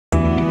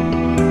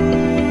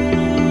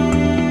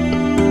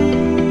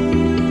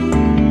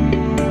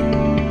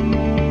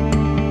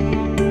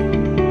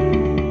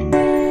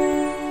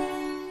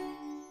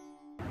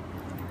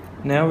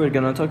now we're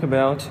gonna talk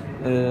about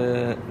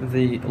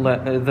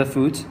the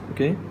foot.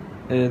 Okay,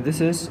 this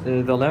is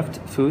the left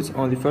foot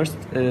on the first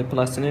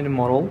plastinated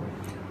model.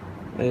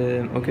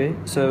 Okay,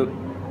 so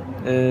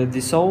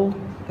the sole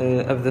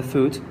of the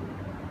foot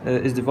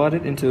is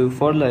divided into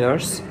 4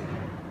 layers,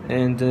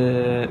 and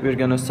we're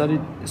gonna study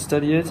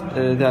it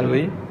that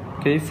way.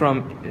 Okay,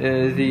 from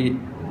the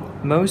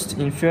most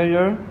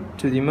inferior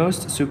to the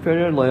most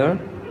superior layer.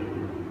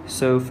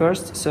 So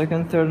first,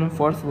 second, third, and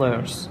fourth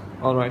layers.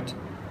 All right.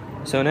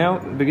 So now,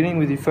 beginning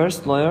with the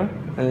first layer,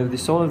 the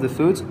sole of the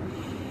foot,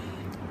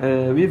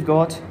 we've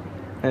got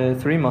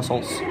 3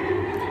 muscles.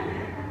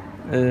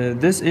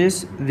 This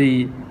is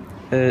the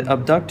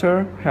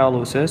Abductor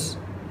Hallucis.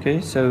 Okay,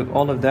 so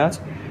all of that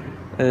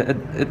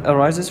it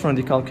arises from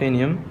the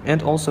calcaneum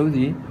and also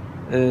the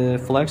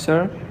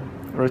flexor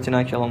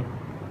retinaculum.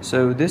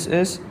 So this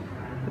is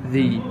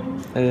the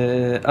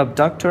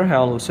Abductor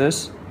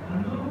Hallucis.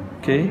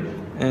 Okay,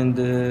 and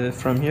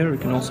from here we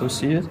can also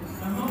see it.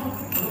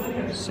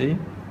 See,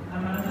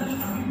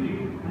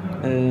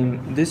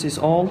 this is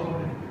all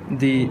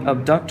the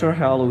Abductor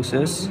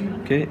Hallucis.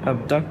 Okay,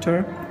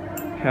 Abductor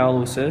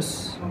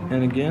Hallucis,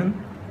 and again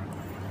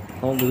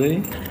all the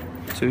way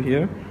to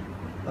here,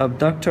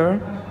 Abductor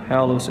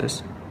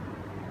Hallucis.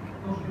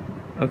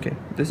 Okay,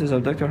 this is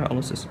Abductor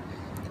Hallucis.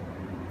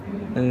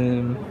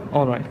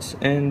 All right,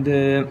 and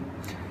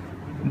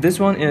this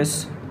one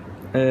is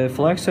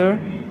Flexor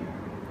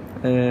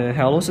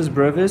Hallucis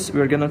brevis.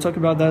 We're gonna talk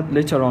about that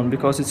later on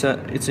because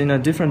it's in a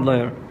different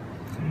layer.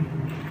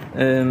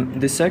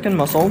 The second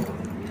muscle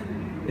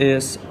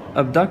is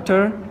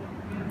Abductor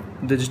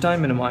digiti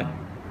minimi.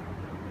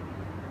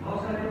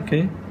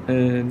 Okay,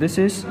 this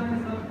is,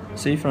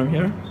 see from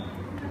here,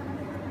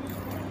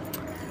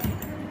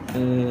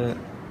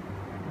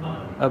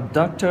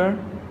 Abductor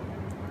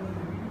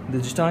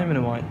digiti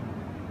minimi.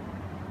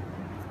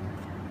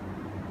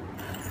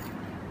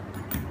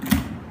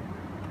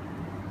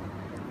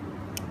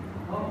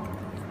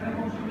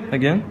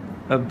 Again,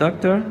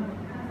 Abductor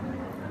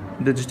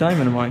digiti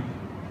minimi,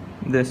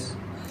 this.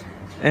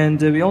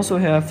 And we also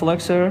have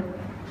Flexor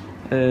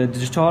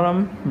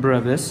Digitorum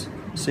brevis.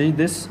 See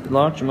this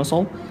large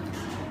muscle,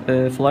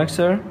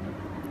 Flexor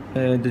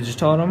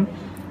Digitorum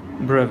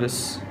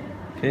brevis.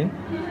 Okay.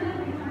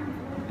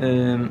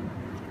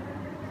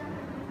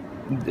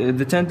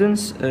 The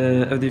tendons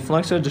of the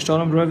Flexor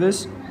Digitorum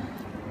brevis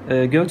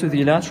go to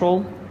the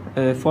lateral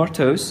 4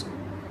 toes,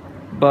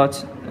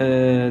 but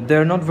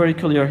they're not very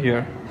clear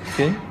here.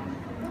 Okay,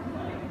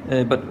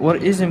 but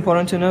what is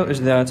important to know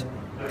is that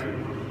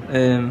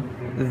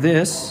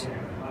this,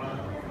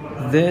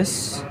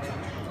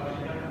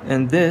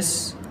 and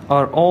this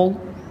are all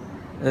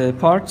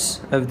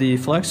parts of the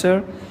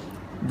Flexor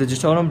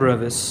Digitorum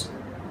brevis.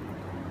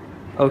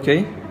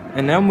 Okay,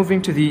 and now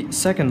moving to the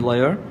second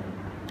layer,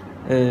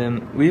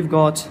 we've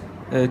got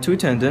 2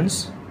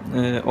 tendons,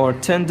 or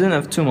tendon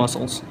of 2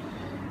 muscles.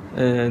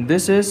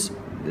 This is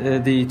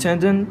the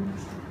tendon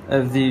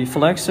of the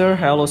Flexor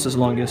Hallucis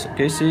longus.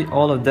 Okay, see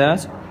all of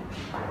that,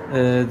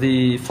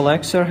 the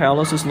Flexor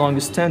Hallucis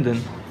longus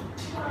tendon.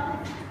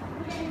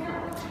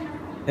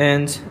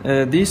 And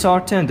these are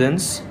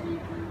tendons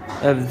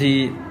of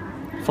the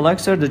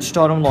Flexor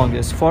Digitorum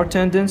longus. 4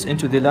 tendons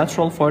into the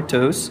lateral 4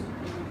 toes.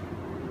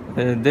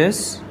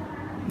 This,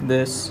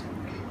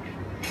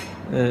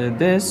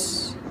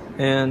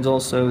 and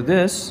also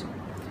this,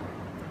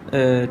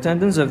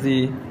 tendons of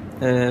the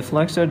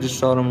Flexor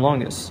Digitorum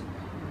longus.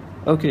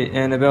 Okay,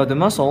 and about the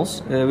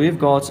muscles, we've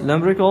got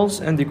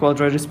Lumbricals and the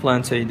Quadratus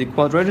Plantae. The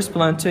Quadratus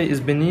Plantae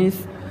is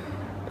beneath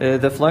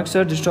the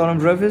Flexor Digitorum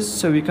brevis,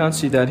 so we can't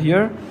see that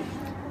here.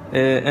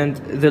 And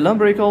the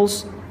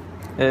Lumbricals,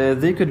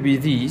 they could be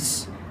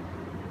these,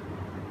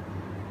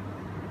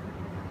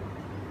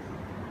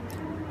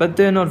 but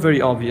they're not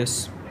very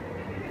obvious.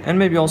 And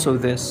maybe also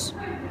this.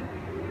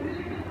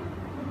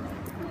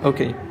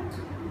 Okay,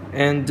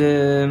 and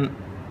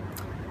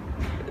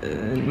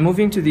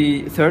moving to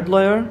the third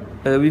layer,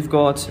 we've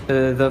got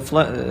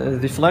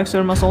the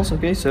flexor muscles.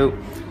 Okay, so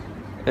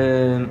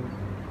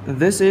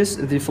this is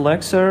the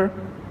Flexor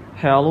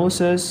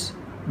Hallucis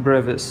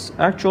brevis.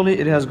 Actually,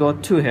 it has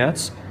got 2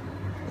 heads,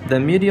 the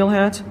medial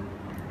head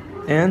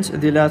and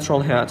the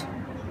lateral head.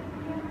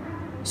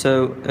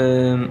 So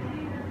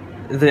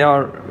they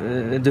are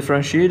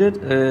differentiated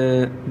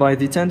by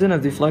the tendon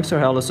of the Flexor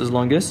Hallucis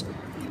longus,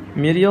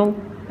 medial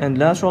and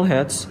lateral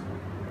heads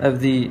of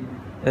the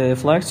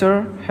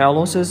Flexor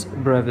Hallucis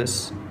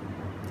brevis.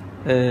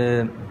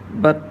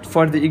 But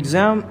for the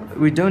exam,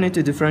 we don't need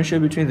to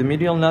differentiate between the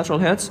medial and lateral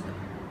heads.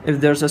 If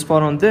there's a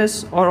spot on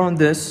this or on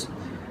this,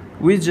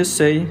 we just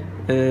say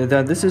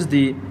that this is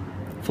the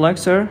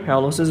Flexor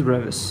Hallucis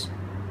brevis.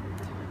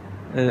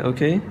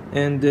 Okay,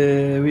 and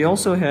we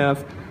also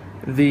have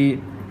the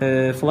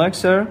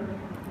Flexor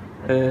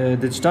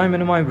digiti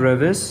minimi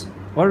brevis,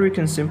 or we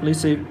can simply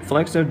say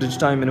Flexor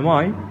digiti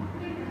minimi.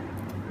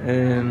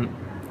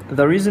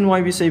 The reason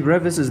why we say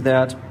brevis is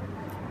that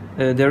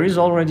there is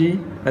already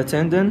a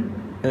tendon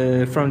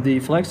from the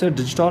Flexor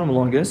Digitorum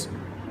longus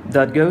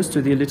that goes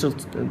to the little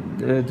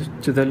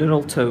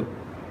toe.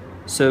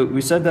 So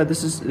we said that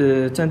this is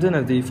tendon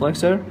of the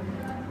flexor,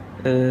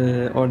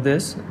 or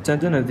this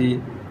tendon of the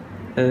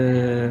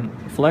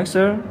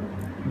flexor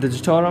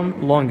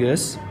digitorum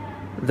longus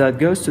that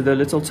goes to the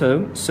little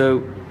toe.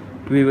 So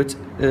we would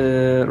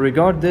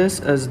regard this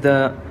as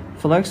the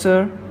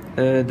flexor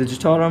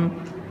digitorum,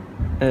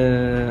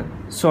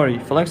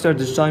 flexor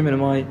digitorum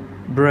minimi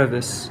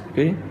brevis.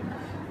 Okay.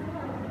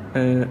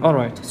 All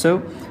right.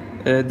 So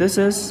this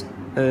is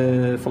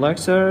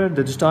flexor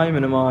digitorum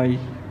minimi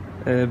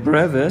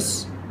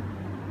brevis,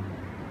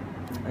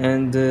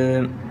 and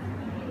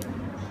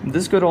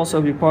this could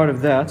also be part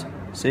of that.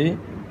 See,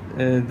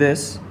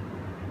 this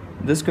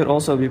could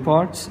also be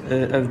part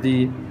of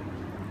the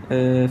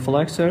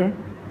flexor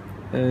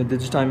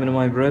digitorum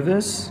minimi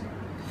brevis.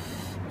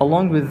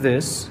 Along with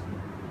this,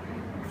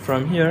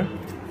 from here,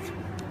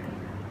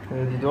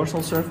 the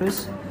dorsal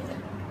surface,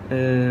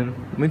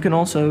 we can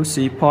also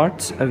see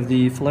parts of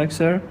the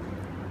flexor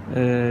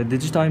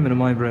digitorum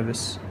minimi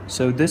brevis.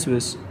 So this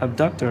was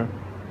abductor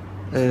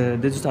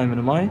digitorum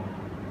minimi,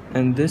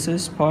 and this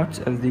is part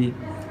of the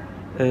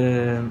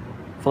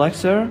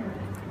flexor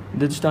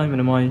digitorum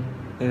minimi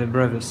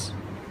brevis.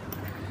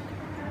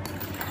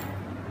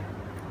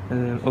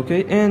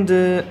 Okay, and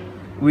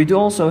we do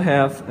also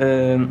have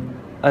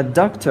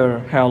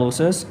Abductor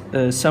Hallucis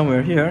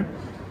somewhere here,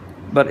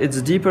 but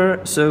it's deeper,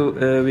 so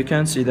we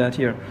can't see that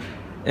here.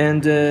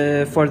 And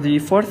for the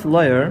fourth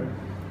layer,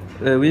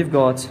 we've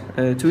got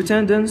 2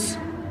 tendons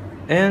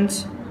and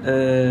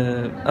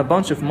a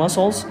bunch of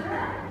muscles.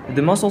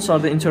 The muscles are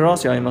the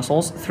interosseous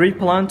muscles, 3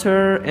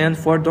 plantar and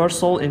 4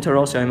 dorsal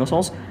interosseous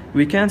muscles.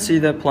 We can't see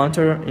the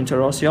plantar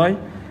interosseous,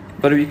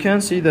 but we can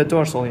see the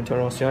dorsal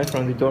interosseous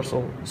from the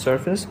dorsal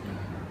surface.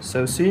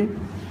 So see,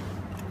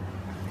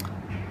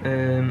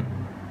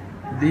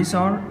 these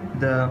are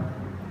the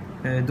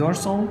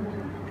dorsal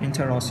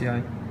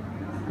interosseous.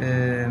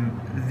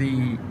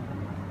 The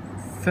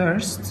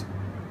first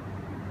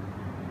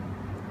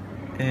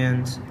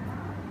and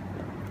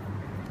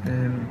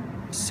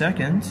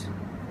second,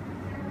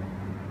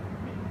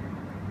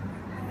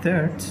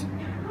 third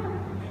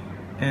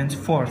and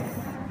fourth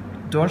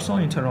dorsal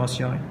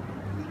interosseous.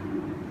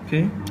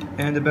 Okay,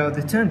 and about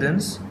the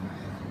tendons,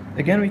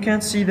 again we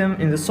can't see them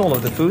in the sole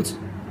of the foot,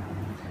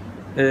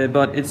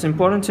 but it's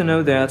important to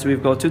know that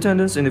we've got 2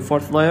 tendons in the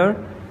fourth layer.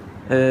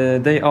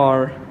 They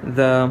are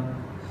the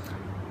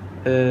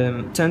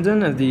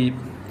tendon of the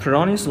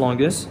Peroneus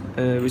longus.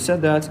 We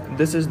said that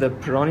this is the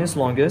Peroneus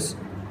longus,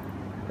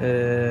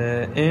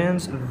 and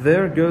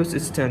there goes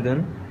its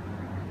tendon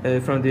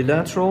from the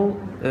lateral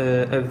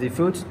of the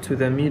foot to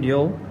the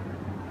medial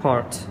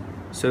part.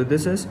 So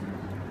this is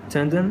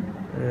tendon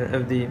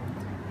of the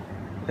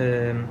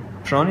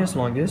Peroneus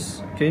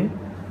longus. Okay,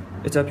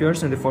 it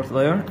appears in the fourth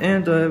layer,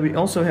 and we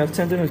also have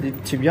tendon of the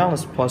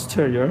Tibialis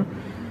Posterior.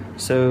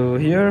 So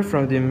here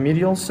from the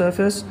medial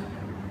surface,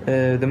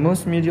 the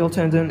most medial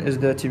tendon is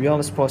the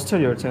Tibialis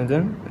Posterior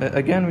tendon.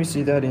 Again, we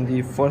see that in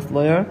the fourth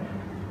layer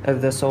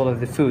of the sole of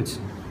the foot.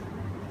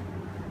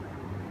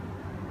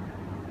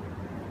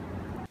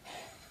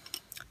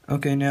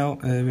 Okay, now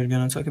we're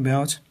gonna talk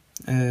about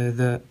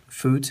the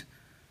foot,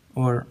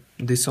 or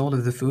the sole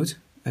of the foot,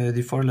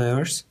 the 4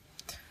 layers.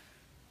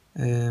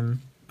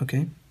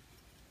 Okay,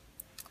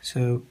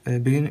 so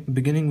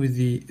beginning with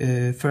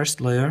the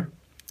first layer,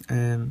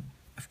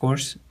 of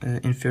course,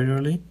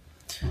 inferiorly,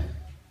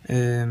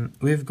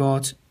 we've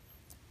got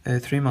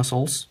 3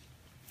 muscles.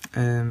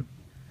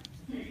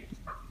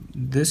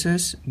 This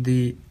is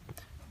the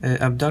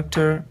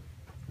abductor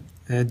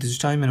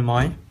digitorum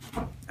minimi,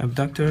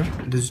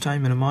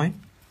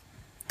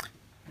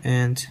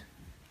 and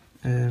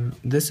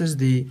this is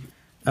the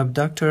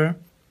abductor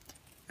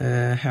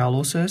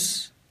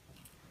hallucis,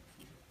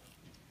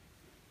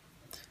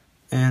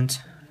 and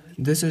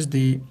this is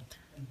the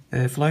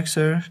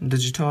flexor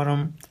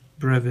digitorum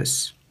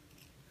brevis.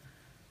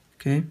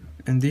 Okay,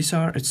 and these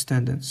are its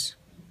tendons.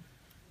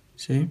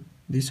 See,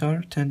 these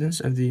are tendons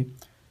of the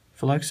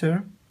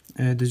flexor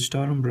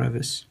digitorum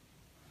brevis.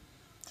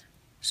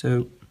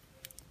 So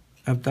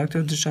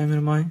abductor digitorum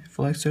minimi,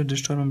 flexor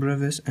digitorum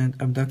brevis, and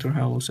abductor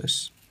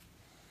hallucis.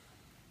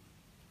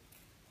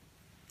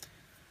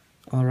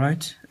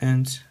 Alright,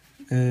 and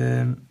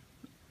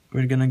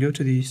we're gonna go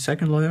to the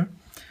second layer.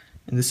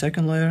 In the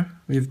second layer,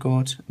 we've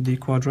got the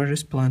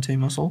Quadratus plantae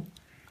muscle.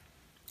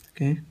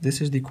 Okay,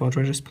 this is the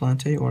Quadratus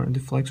plantae, or the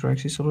flexor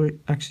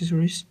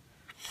accessories.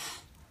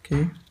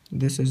 Okay,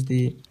 this is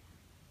the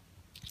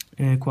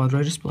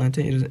Quadratus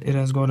plantae. It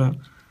has got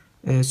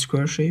a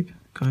square shape,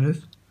 kind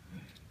of.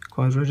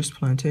 Quadratus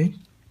plantae.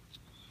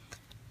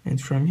 And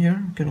from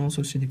here, you can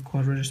also see the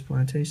Quadratus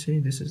plantae. See,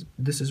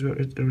 this is where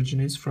it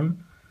originates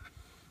from.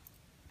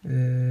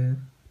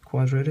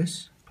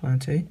 Quadratus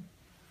plantae,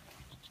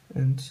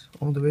 and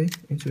all the way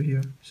into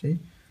here. See,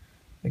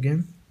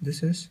 again,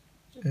 this is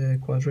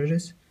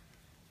Quadratus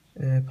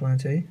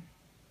plantae.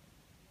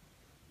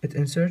 It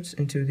inserts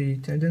into the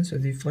tendons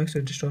of the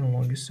flexor digitorum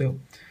longus. So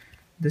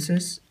this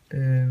is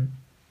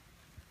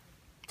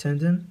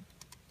tendon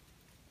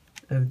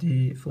of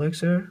the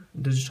flexor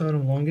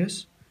digitorum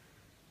longus,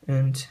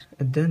 and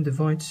it then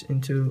divides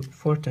into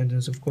 4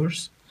 tendons, of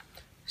course.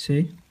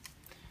 See,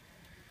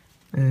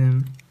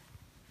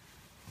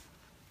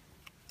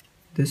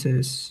 this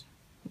is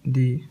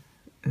the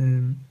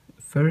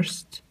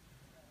first,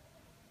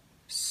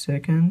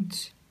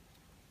 second,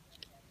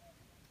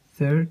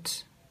 third,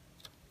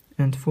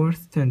 and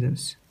fourth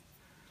tendons.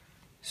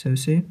 So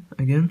see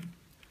again,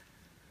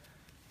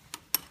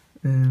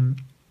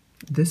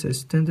 this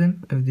is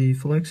tendon of the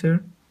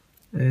flexor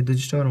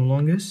digitorum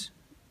longus.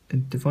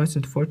 It divides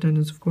into 4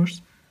 tendons, of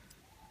course.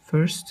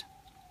 First,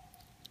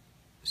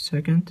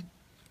 second,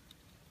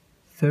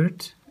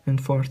 third,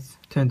 and fourth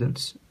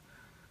tendons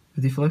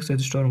of the flexor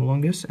digitorum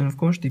longus, and of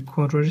course the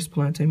Quadratus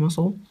plantae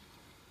muscle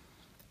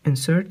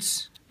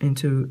inserts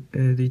into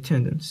the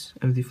tendons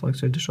of the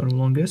flexor digitorum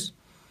longus,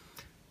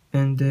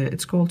 and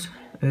it's called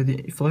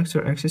the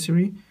flexor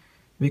accessory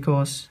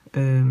because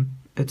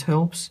it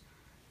helps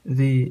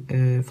the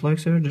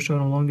flexor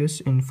digitorum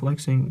longus in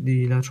flexing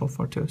the lateral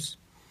fortos.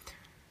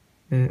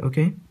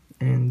 Okay,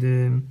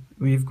 and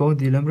we've got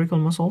the lumbrical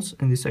muscles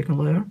in the second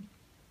layer.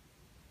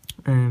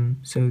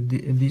 So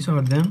these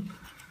are them.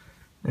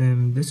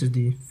 This is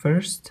the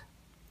first,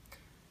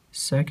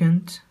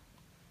 second,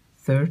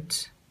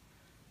 third,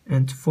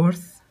 and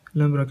fourth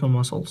lumbrical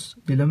muscles.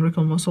 The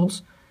lumbrical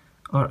muscles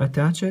are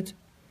attached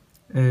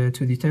to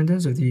the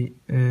tendons of the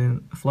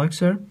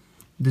flexor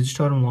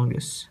digitorum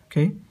longus.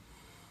 Okay,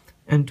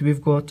 and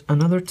we've got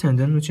another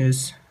tendon, which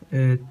is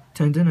a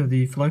tendon of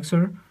the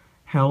Flexor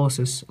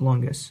Hallucis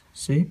longus.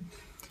 See,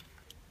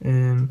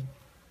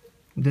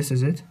 this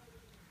is it.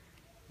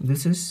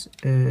 This is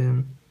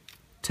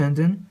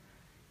tendon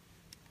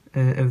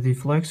of the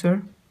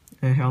Flexor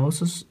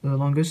Hallucis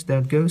longus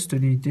that goes to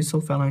the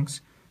distal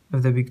phalanx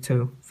of the big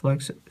toe.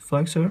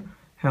 Flexor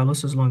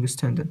Hallucis longus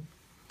tendon.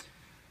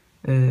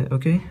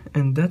 Okay,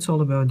 and that's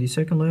all about the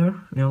second layer.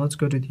 Now let's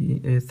go to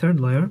the third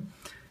layer.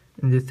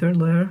 In the third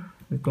layer,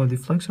 we've got the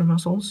flexor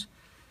muscles.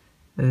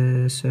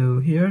 So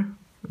here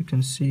we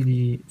can see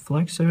the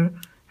Flexor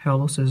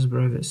Hallucis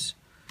brevis.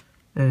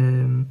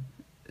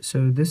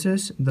 So this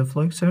is the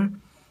Flexor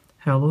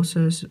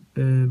Hallucis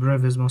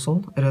brevis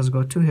muscle. It has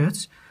got 2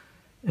 heads.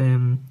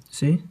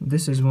 See,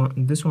 this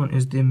one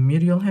is the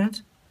medial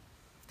head,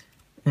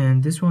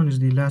 and this one is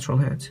the lateral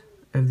head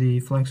of the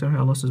Flexor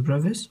Hallucis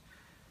brevis.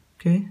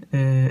 Okay,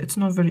 it's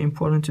not very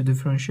important to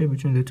differentiate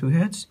between the 2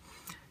 heads,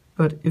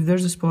 but if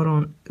there's a spot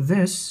on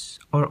this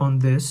or on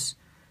this,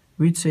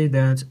 we'd say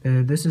that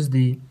this is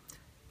the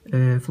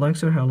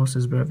Flexor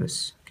Hallucis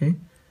brevis. Okay,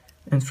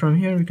 and from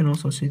here we can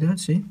also see that.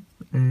 See,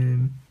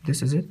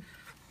 this is it.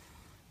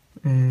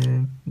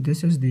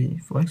 This is the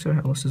Flexor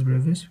Hallucis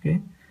brevis.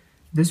 Okay,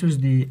 this was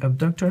the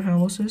Abductor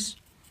Hallucis,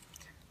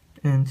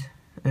 and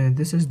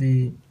this is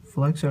the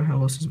Flexor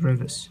Hallucis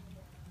brevis.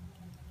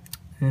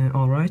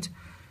 All right.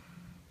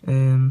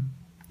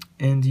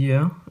 And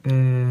yeah,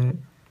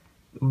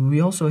 we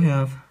also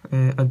have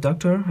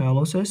Abductor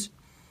Hallucis,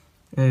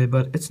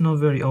 but it's not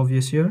very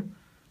obvious here.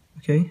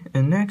 Okay,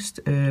 and next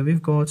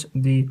we've got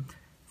the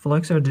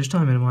Flexor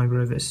digitorum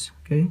brevis.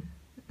 Okay,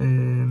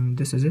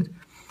 this is it.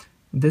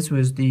 This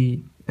was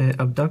the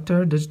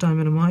Abductor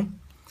digitorum,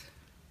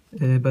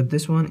 but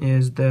this one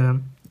is the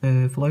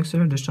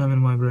Flexor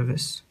digitorum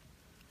brevis.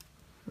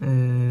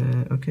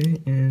 Okay,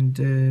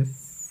 and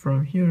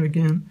from here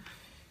again,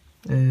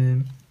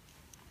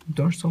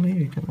 dorsally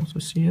you can also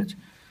see it.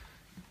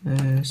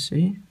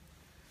 See,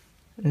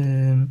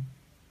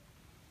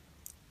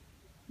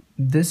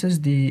 this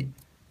is the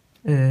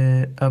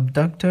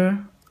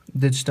Abductor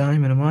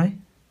digitorum,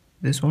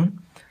 this one,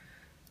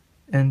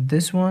 and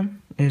this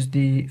one is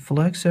the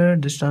Flexor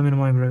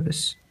digitorum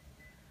brevis.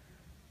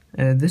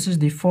 This is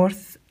the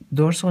 4th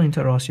dorsal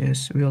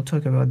interosseous. We'll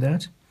talk about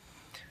that.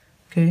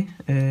 Okay,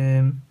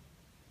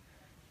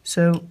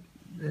 so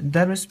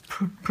that was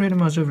pretty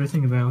much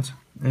everything about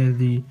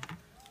the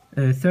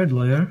third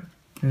layer.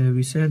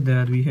 We said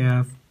that we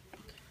have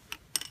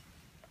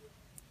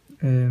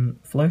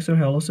Flexor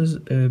Hallucis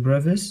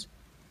brevis,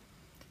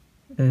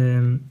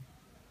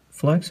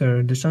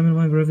 Flexor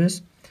digitorum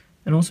brevis,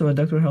 and also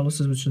Abductor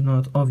Hallucis, which is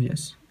not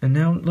obvious. And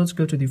now let's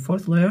go to the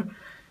 4th layer.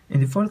 In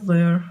the 4th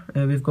layer,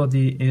 we've got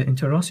the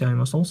Interosseous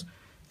muscles,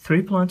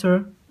 3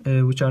 plantar,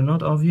 which are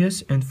not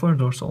obvious, and 4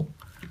 dorsal.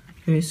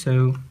 Okay,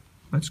 so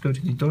let's go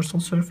to the dorsal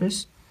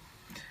surface.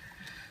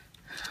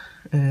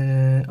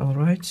 All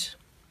right.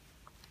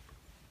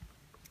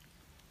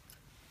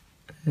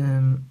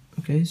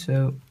 Okay,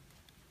 so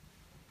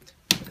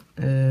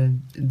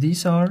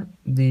these are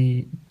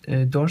the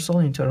dorsal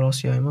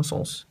interosseous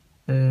muscles.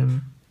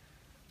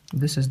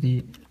 This is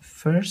the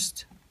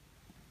first,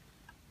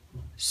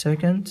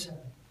 second,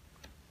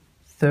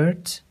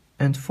 third,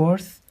 and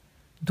fourth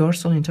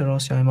dorsal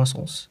interosseous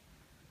muscles.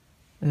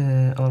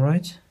 All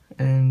right,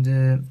 and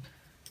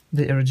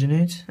they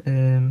originate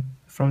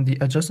from the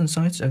adjacent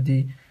sides of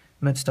the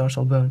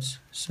metatarsal bones.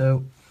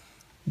 So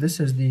this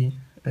is the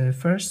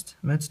first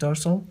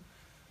metatarsal,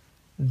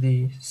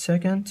 the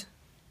second,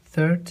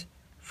 third,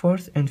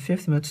 fourth, and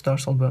fifth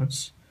metatarsal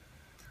bones.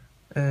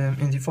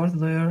 In the 4th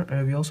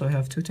layer, we also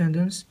have 2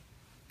 tendons.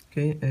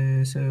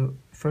 Okay, so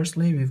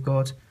firstly we've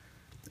got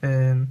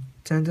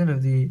tendon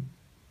of the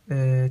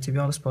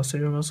tibialis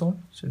posterior muscle.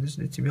 So this is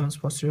the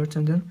tibialis posterior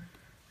tendon,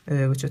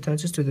 which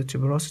attaches to the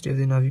tuberosity of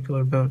the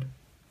navicular bone.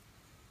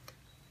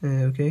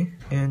 Okay,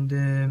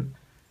 and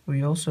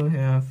we also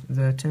have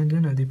the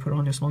tendon of the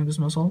Peroneus longus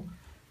muscle.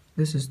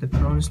 This is the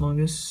Peroneus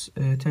longus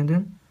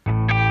tendon,